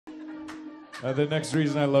The next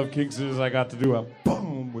reason I love Kingston is I got to do a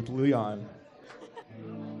boom with Leon.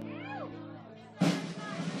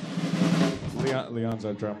 Leon's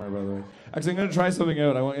our drummer, by the way. Actually, I'm gonna try something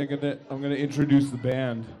out. I'm gonna introduce the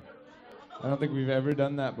band. I don't think we've ever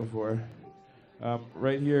done that before.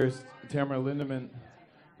 Right here is Tamara Lindemann,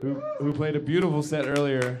 who played a beautiful set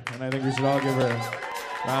earlier, and I think we should all give her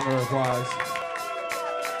a round of applause.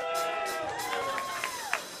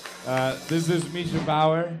 This is Misha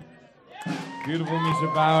Bauer, beautiful Misha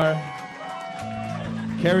Bauer.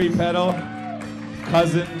 Carrie Peddle,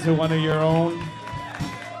 cousin to one of your own.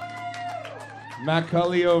 Matt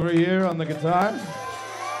Cully over here on the guitar.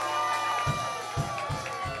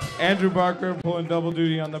 Andrew Barker pulling double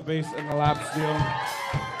duty on the bass and the lap steel.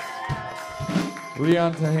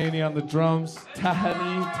 Leon Tahani on the drums.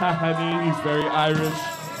 Tahani, he's very Irish.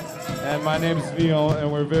 And my name is Neil,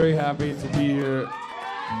 and we're very happy to be here.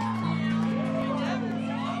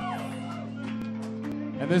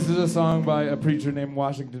 And this is a song by a preacher named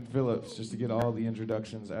Washington Phillips, just to get all the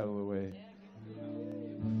introductions out of the way.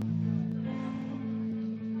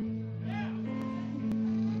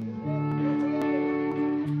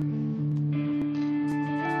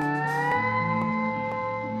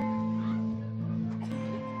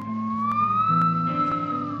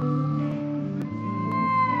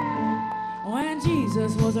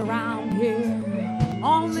 Jesus was around here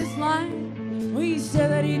on this land, he said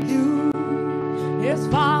that he'd do his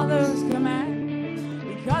Father's command,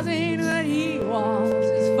 because he knew that he was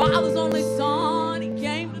his Father's only Son. He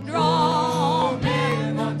came to draw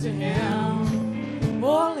men unto him.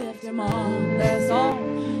 Oh, lift him up, that's all.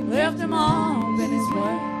 Lift him up in his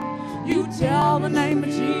way. You tell the name of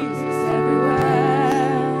Jesus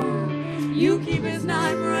everywhere. You keep his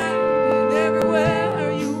name right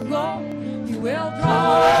everywhere you go. Will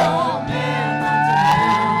draw men unto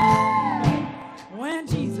him. When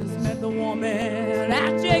Jesus met the woman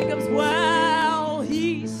at Jacob's well,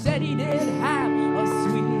 he said he did have a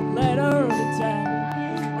sweet letter to tell.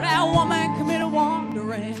 Well, that woman committed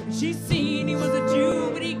wandering. She seen he was a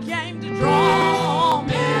Jew, but he came to draw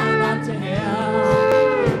men unto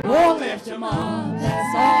him. Oh, lift him up,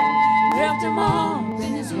 that's all. Lift him up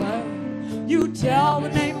in his way. You tell the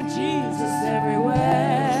name of Jesus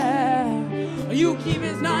everywhere. You keep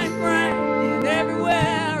his name branded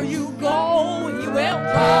everywhere you go. He will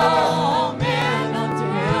draw men unto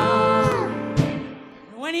him.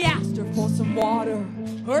 When he asked her for some water,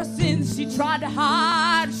 her sins she tried to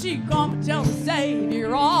hide. She come and tell the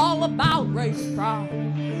Savior all about race pride.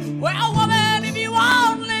 Well, woman, if you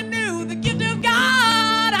only knew the gift of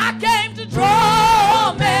God, I came to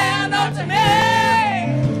draw men unto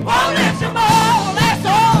me. Oh, lift him up, that's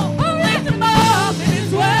all. Oh, lift him up in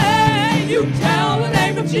his way. You tell the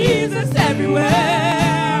name of Jesus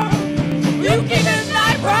everywhere. You keep his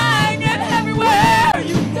name right, and everywhere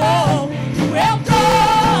you go, you will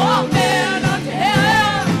draw men unto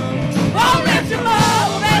him. Oh, lift him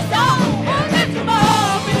up, that's all. Oh, lift him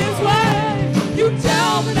up in his way. You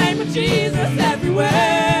tell the name of Jesus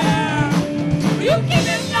everywhere. You keep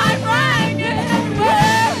his name right, and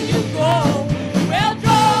everywhere you go, you will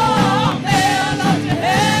draw men unto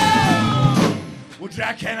him. Well,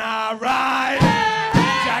 Jack and I ride.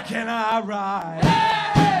 Jack and I ride.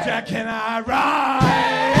 Jack and I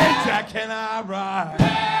ride. Jack and I ride.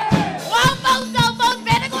 One folks, old folks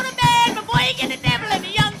better go to bed before you get the devil. And the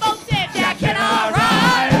young folks said, Jack and I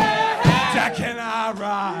ride. Jack and I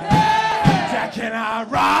ride. Jack and I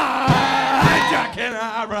ride. Jack and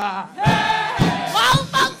I ride. Old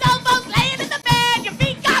folks laying in the bed, your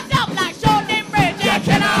feet cocked up like short-dim bread. Jack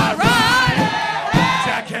and I ride.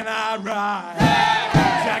 Jack and I ride.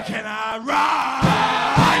 Jack and I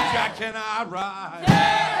ride. Jack and I ride.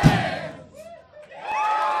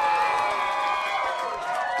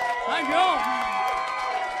 Thank you.